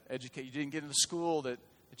opportunity, that education. You didn't get into school that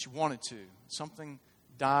you wanted to. Something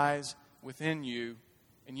dies within you,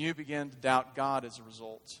 and you begin to doubt God as a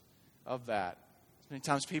result of that. Many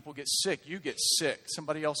times people get sick. You get sick.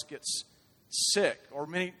 Somebody else gets sick. Or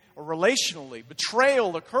relationally,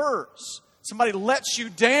 betrayal occurs. Somebody lets you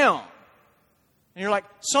down. And you're like,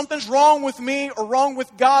 something's wrong with me or wrong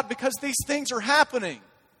with God because these things are happening.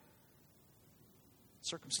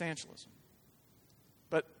 Circumstantialism.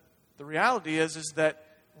 But the reality is that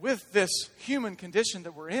with this human condition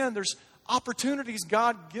that we're in, there's opportunities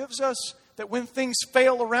God gives us that when things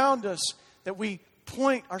fail around us, that we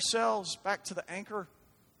point ourselves back to the anchor,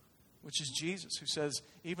 which is Jesus, who says,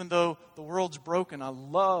 even though the world's broken, I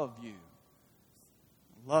love you.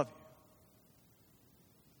 I love you.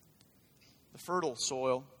 The fertile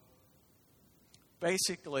soil,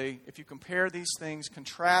 basically, if you compare these things,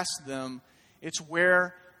 contrast them, it's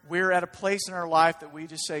where we're at a place in our life that we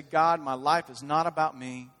just say, God, my life is not about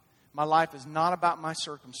me. My life is not about my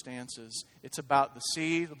circumstances. It's about the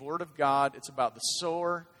seed, the Word of God. It's about the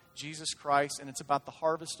sower, Jesus Christ, and it's about the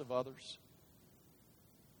harvest of others.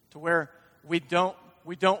 To where we don't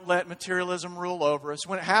let materialism rule over us.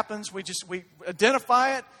 When it happens, we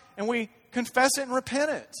identify it and we confess it and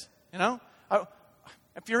repent it. You know,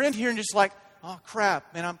 if you're in here and just like, oh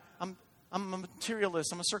crap, man, I'm a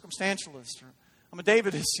materialist, I'm a circumstantialist, or I'm a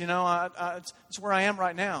Davidist. You know, it's where I am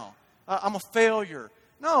right now. I'm a failure.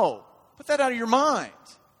 No, put that out of your mind.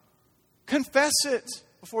 Confess it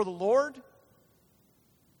before the Lord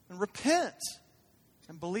and repent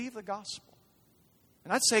and believe the gospel.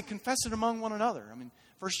 And I'd say confess it among one another. I mean,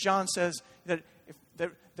 1 John says that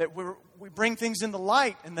we bring things into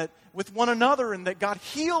light and that with one another and that God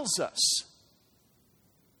heals us.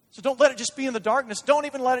 So don't let it just be in the darkness. Don't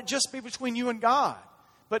even let it just be between you and God.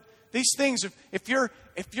 But these things, if you're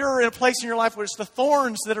in a place in your life where it's the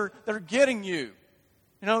thorns that are getting you,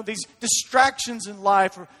 you know, these distractions in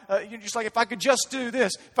life, or you're just like, if I could just do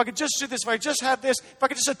this, if I could just do this, if I could just have this, if I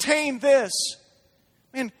could just attain this.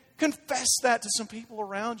 Man, confess that to some people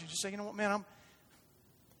around you. Just say, you know what, man,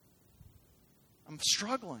 I'm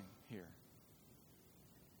struggling here.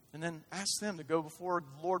 And then ask them to go before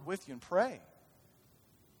the Lord with you and pray.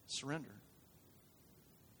 Surrender.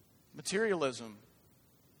 Materialism.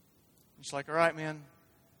 It's like, all right, man,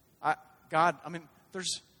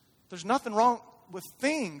 there's nothing wrong with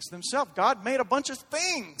things themselves. God made a bunch of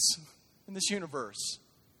things in this universe.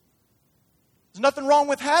 There's nothing wrong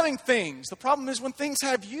with having things. The problem is when things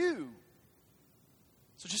have you.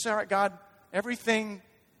 So just say, all right, God, everything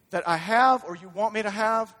that I have or you want me to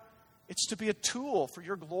have, it's to be a tool for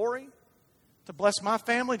your glory, to bless my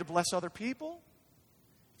family, to bless other people.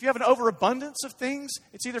 If you have an overabundance of things,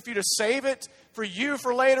 it's either for you to save it for you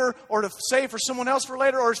for later, or to save for someone else for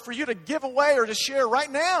later, or it's for you to give away or to share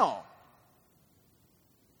right now.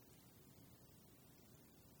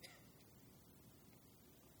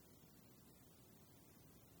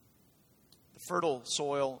 The fertile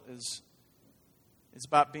soil is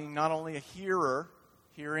about being not only a hearer,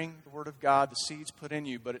 hearing the Word of God, the seeds put in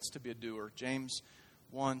you, but it's to be a doer. James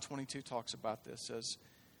 1:22 talks about this, says,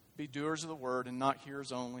 be doers of the word and not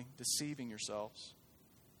hearers only, deceiving yourselves.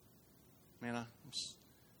 Man,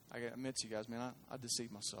 I admit to you guys, man, I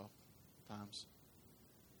deceive myself. sometimes.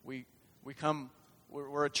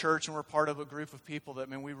 We're a church and we're part of a group of people that,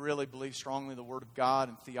 man, we really believe strongly in the Word of God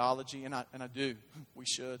and theology, and I do. We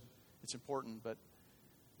should. It's important, but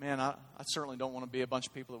man, I certainly don't want to be a bunch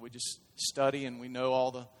of people that we just study and we know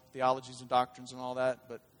all the theologies and doctrines and all that,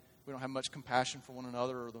 but we don't have much compassion for one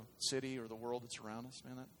another or the city or the world that's around us.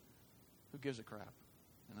 Man, who gives a crap,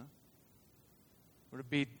 you know? We're to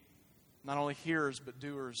be not only hearers, but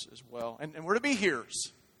doers as well. And we're to be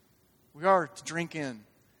hearers. We are to drink in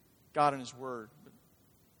God and His Word.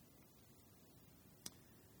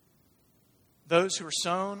 Those who are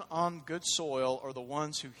sown on good soil are the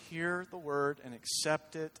ones who hear the Word and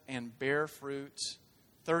accept it and bear fruit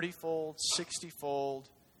 30-fold, 60-fold,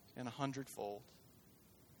 and 100-fold.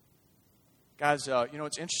 Guys,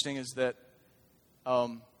 what's interesting is that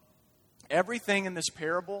everything in this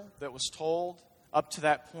parable that was told up to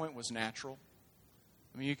that point was natural.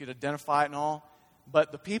 I mean, you could identify it and all.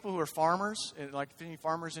 But the people who are farmers, like if any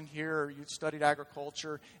farmers in here, or you studied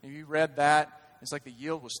agriculture, and you read that, it's like the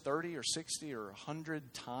yield was 30 or 60 or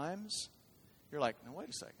 100 times. You're like, no, wait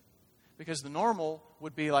a second. Because the normal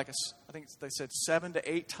would be like, I think they said 7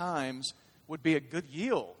 to 8 times would be a good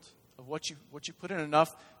yield of what you put in, enough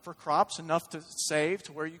for crops, enough to save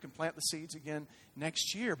to where you can plant the seeds again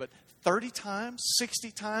next year. But 30 times,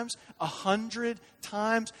 60 times, 100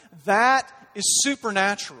 times, that is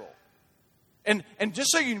supernatural. And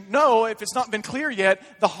just so you know, if it's not been clear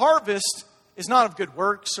yet, the harvest is not of good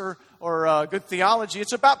works or good theology.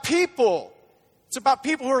 It's about people. It's about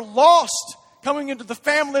people who are lost coming into the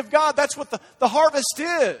family of God. That's what the harvest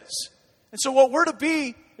is. And so what we're to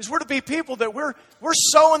be is we're to be people that we're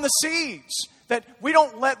sowing the seeds. That we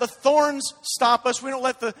don't let the thorns stop us. We don't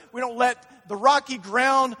let the rocky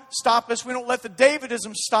ground stop us. We don't let the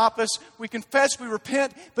Davidism stop us. We confess, we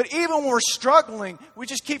repent. But even when we're struggling, we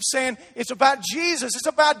just keep saying, it's about Jesus. It's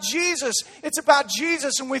about Jesus. It's about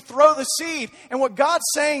Jesus. And we throw the seed. And what God's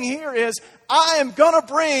saying here is, I am going to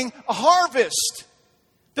bring a harvest.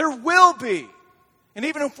 There will be. And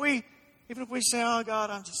even if we say, oh God,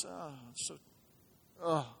 I'm so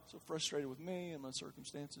frustrated with me and my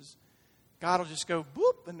circumstances, God will just go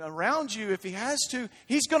boop, and around you, if He has to,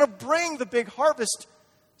 He's going to bring the big harvest.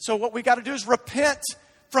 So what we got to do is repent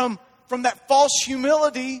from that false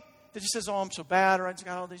humility that just says, oh, I'm so bad, or I just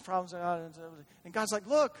got all these problems. And God's like,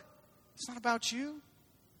 look, it's not about you.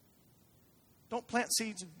 Don't plant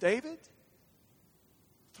seeds of David.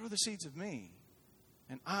 Throw the seeds of me,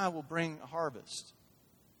 and I will bring a harvest.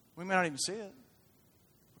 We may not even see it,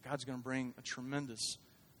 but God's going to bring a tremendous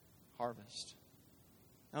harvest.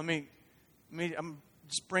 Now, I'm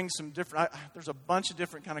just bring some different. There's a bunch of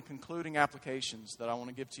different kind of concluding applications that I want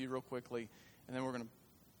to give to you real quickly, and then we're going to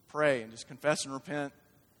pray and just confess and repent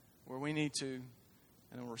where we need to, and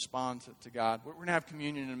then we'll respond to God. We're going to have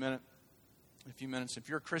communion in a few minutes. If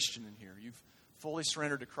you're a Christian in here, you've fully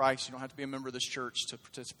surrendered to Christ. You don't have to be a member of this church to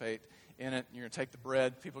participate in it. You're going to take the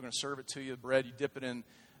bread. People are going to serve it to you. The bread, you dip it in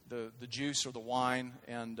the juice or the wine,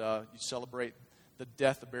 and you celebrate the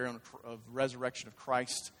death, the burial, of resurrection of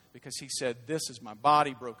Christ. Because He said, this is my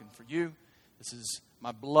body broken for you. This is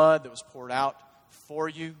my blood that was poured out for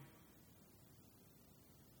you.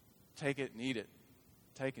 Take it and eat it.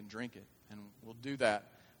 Take and drink it. And we'll do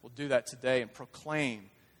that. We'll do that today and proclaim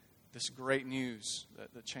this great news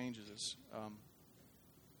that changes us.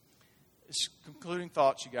 It's concluding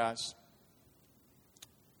thoughts, you guys.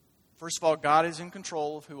 First of all, God is in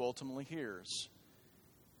control of who ultimately hears.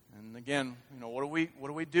 And again, what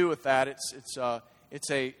do we do with that? It's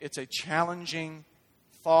a challenging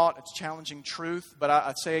thought. It's challenging truth. But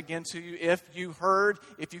I'd say again to you, if you've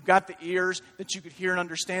got the ears that you could hear and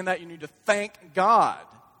understand that, you need to thank God.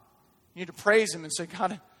 You need to praise Him and say,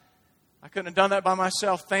 God, I couldn't have done that by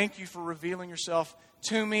myself. Thank you for revealing yourself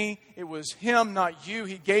to me. It was Him, not you.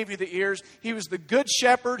 He gave you the ears. He was the good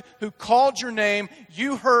shepherd who called your name.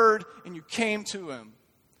 You heard and you came to Him.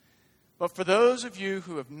 But for those of you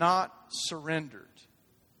who have not surrendered,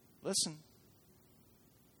 listen.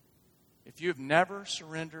 If you have never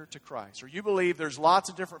surrendered to Christ, or you believe there's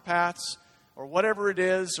lots of different paths, or whatever it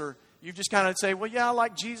is, or you just kind of say, well, yeah, I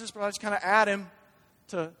like Jesus, but I just kind of add Him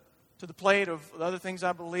to the plate of the other things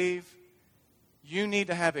I believe, you need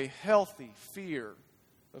to have a healthy fear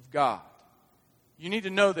of God. You need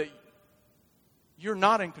to know that you're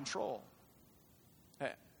not in control.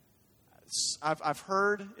 I've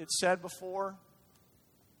heard it said before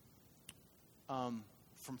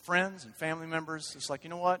from friends and family members. It's like, you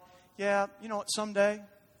know what? Yeah, someday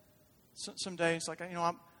it's like,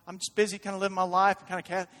 I'm just busy kind of living my life and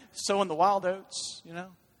kind of sowing the wild oats,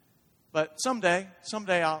 But someday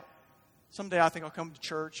I think I'll come to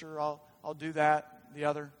church, or I'll do that, the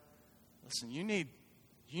other. listen, you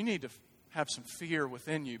need to have some fear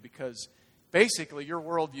within you, because basically your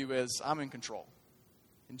worldview is, I'm in control.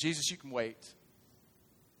 And Jesus, you can wait.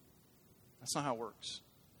 That's not how it works.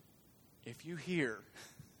 If you hear,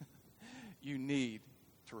 you need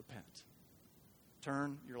to repent.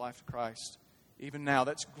 Turn your life to Christ. Even now,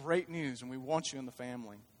 that's great news, and we want you in the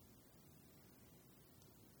family.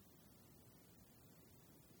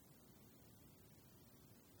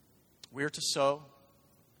 We are to sow.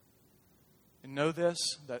 And know this,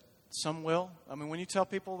 that some will. I mean, when you tell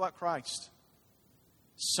people about Christ,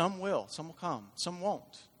 some will come, some won't.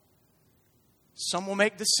 Some will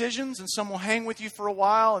make decisions, and some will hang with you for a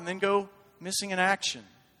while and then go missing in action.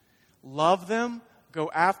 Love them,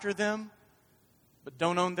 go after them, but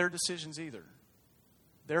don't own their decisions either.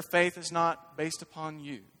 Their faith is not based upon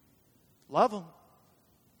you. Love them,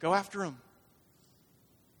 go after them,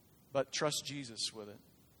 but trust Jesus with it.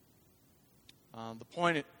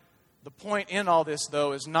 The point in all this,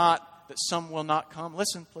 though, is not that some will not come.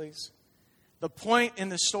 Listen, please. The point in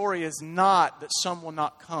the story is not that some will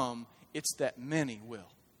not come. It's that many will.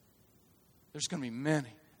 There's going to be many.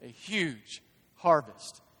 A huge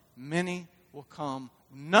harvest. Many will come.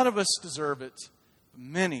 None of us deserve it, but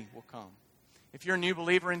many will come. If you're a new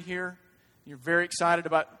believer in here, you're very excited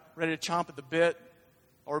about, ready to chomp at the bit,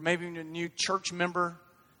 or maybe you're a new church member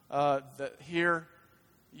here,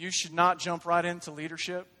 you should not jump right into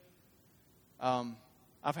leadership.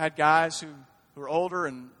 I've had guys who are older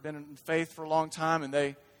and been in faith for a long time, and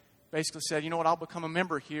they basically said, you know what, I'll become a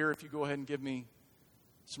member here if you go ahead and give me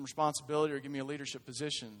some responsibility or give me a leadership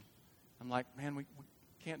position. I'm like, man, we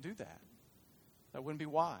can't do that. That wouldn't be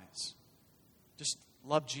wise. Just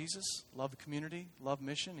love Jesus, love the community, love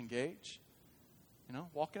mission, engage.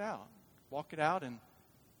 Walk it out. Walk it out and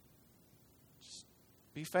just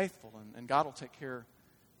be faithful, and God will take care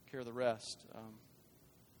of the rest.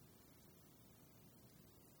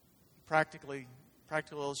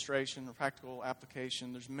 Practical illustration or practical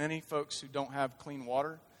application. There's many folks who don't have clean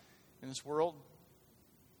water in this world.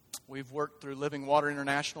 We've worked through Living Water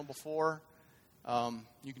International before.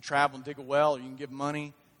 You can travel and dig a well, or you can give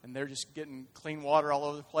money, and they're just getting clean water all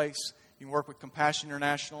over the place. You can work with Compassion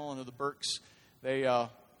International under the Burks. They've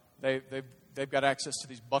got access to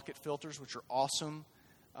these bucket filters, which are awesome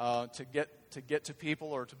to get to people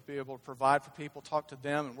or to be able to provide for people. Talk to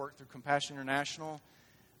them and work through Compassion International.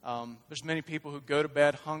 There's many people who go to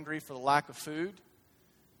bed hungry for the lack of food.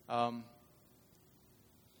 There's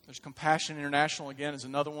Compassion International, again, is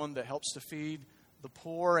another one that helps to feed the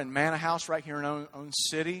poor. And Manna House right here in our own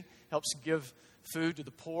city helps give food to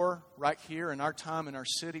the poor right here in our time in our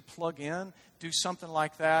city. Plug in, do something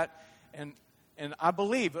like that. And I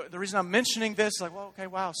believe, the reason I'm mentioning this, like, well, okay,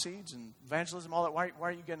 wow, seeds and evangelism, all that, why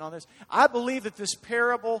are you getting all this? I believe that this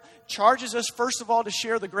parable charges us, first of all, to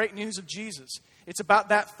share the great news of Jesus. It's about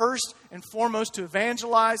that first and foremost, to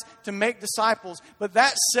evangelize, to make disciples. But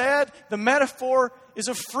that said, the metaphor is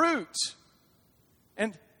a fruit.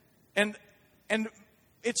 And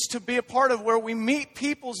it's to be a part of where we meet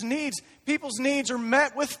people's needs. People's needs are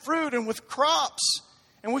met with fruit and with crops.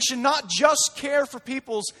 And we should not just care for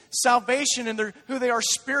people's salvation and who they are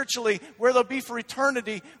spiritually, where they'll be for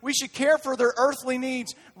eternity. We should care for their earthly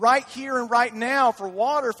needs right here and right now, for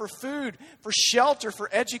water, for food, for shelter, for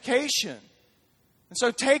education. And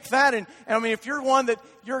so take that, and I mean, if you're one that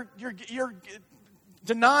you're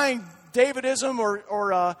denying Davidism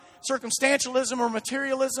or circumstantialism or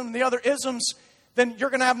materialism and the other isms, then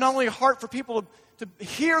you're going to have not only a heart for people to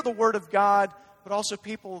hear the Word of God, but also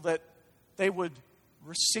people that they would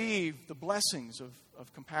receive the blessings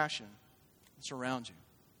of compassion that surround you.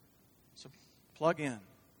 So plug in.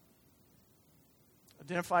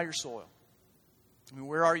 Identify your soil. I mean,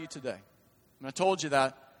 where are you today? And I told you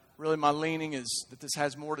that really my leaning is that this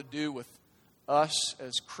has more to do with us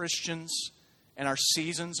as Christians and our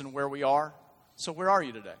seasons and where we are. So where are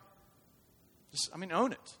you today?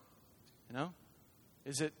 Own it.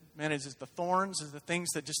 Is it the thorns? Is it the things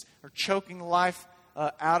that just are choking life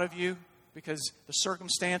out of you? Because the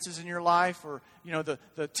circumstances in your life, or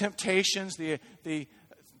the temptations, the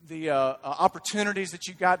opportunities that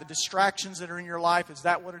you got, the distractions that are in your life, is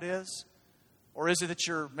that what it is? Or is it that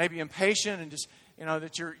you're maybe impatient and just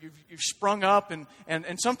that you've sprung up and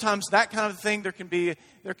sometimes that kind of thing there can be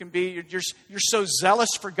you're so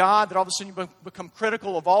zealous for God that all of a sudden you become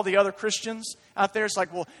critical of all the other Christians out there. It's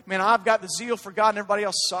like, well, man, I've got the zeal for God and everybody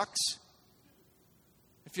else sucks.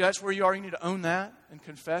 If that's where you are, you need to own that and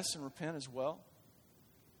confess and repent as well.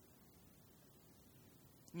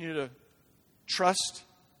 You need to trust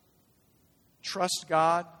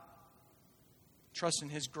God, trust in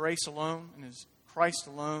His grace alone and His Christ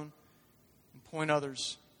alone, and point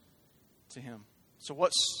others to Him. So what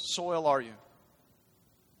soil are you?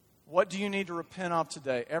 What do you need to repent of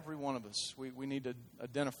today? Every one of us. We need to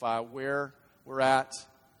identify where we're at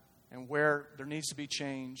and where there needs to be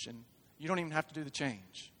change. And you don't even have to do the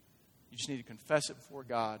change. You just need to confess it before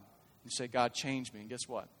God and say, God, change me. And guess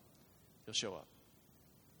what? He'll show up.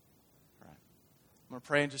 All right. I'm going to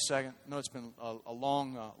pray in just a second. I know it's been a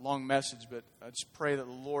long message, but I just pray that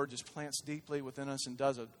the Lord just plants deeply within us and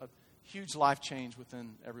does a huge life change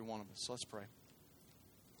within every one of us. So let's pray.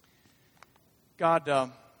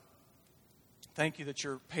 God, thank you that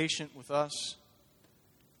you're patient with us.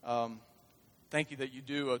 Thank you that you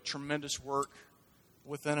do a tremendous work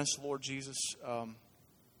within us, Lord Jesus.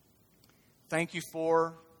 Thank you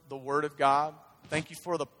for the Word of God. Thank you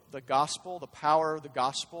for the gospel, the power of the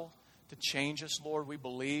gospel to change us, Lord. We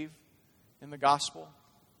believe in the gospel.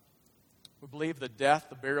 We believe the death,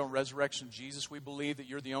 the burial, and resurrection of Jesus. We believe that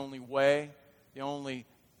you're the only way, the only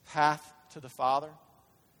path to the Father,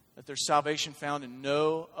 that there's salvation found in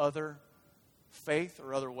no other faith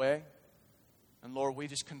or other way. And Lord, we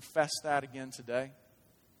just confess that again today.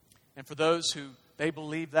 And for those who they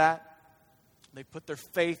believe that, they put their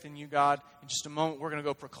faith in you, God, in just a moment we're going to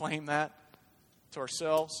go proclaim that to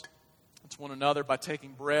ourselves and to one another by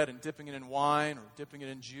taking bread and dipping it in wine or dipping it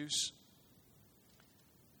in juice.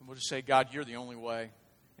 And we'll just say, God, you're the only way.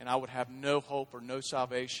 And I would have no hope or no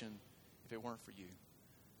salvation if it weren't for you.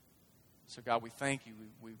 So God, we thank you.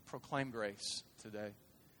 We proclaim grace today.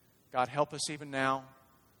 God, help us even now.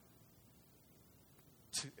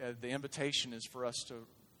 The invitation is for us to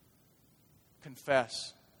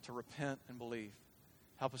confess, to repent and believe.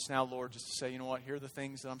 Help us now, Lord, just to say, you know what, here are the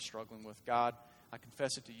things that I'm struggling with. God, I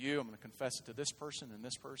confess it to you. I'm going to confess it to this person and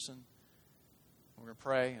this person. We're going to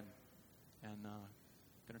pray and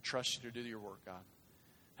going to trust you to do your work, God.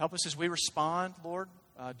 Help us as we respond, Lord,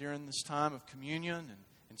 during this time of communion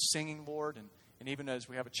and singing, Lord, and even as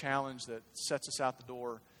we have a challenge that sets us out the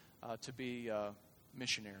door to be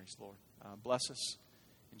missionaries, Lord. Bless us.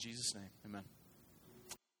 In Jesus' name, amen.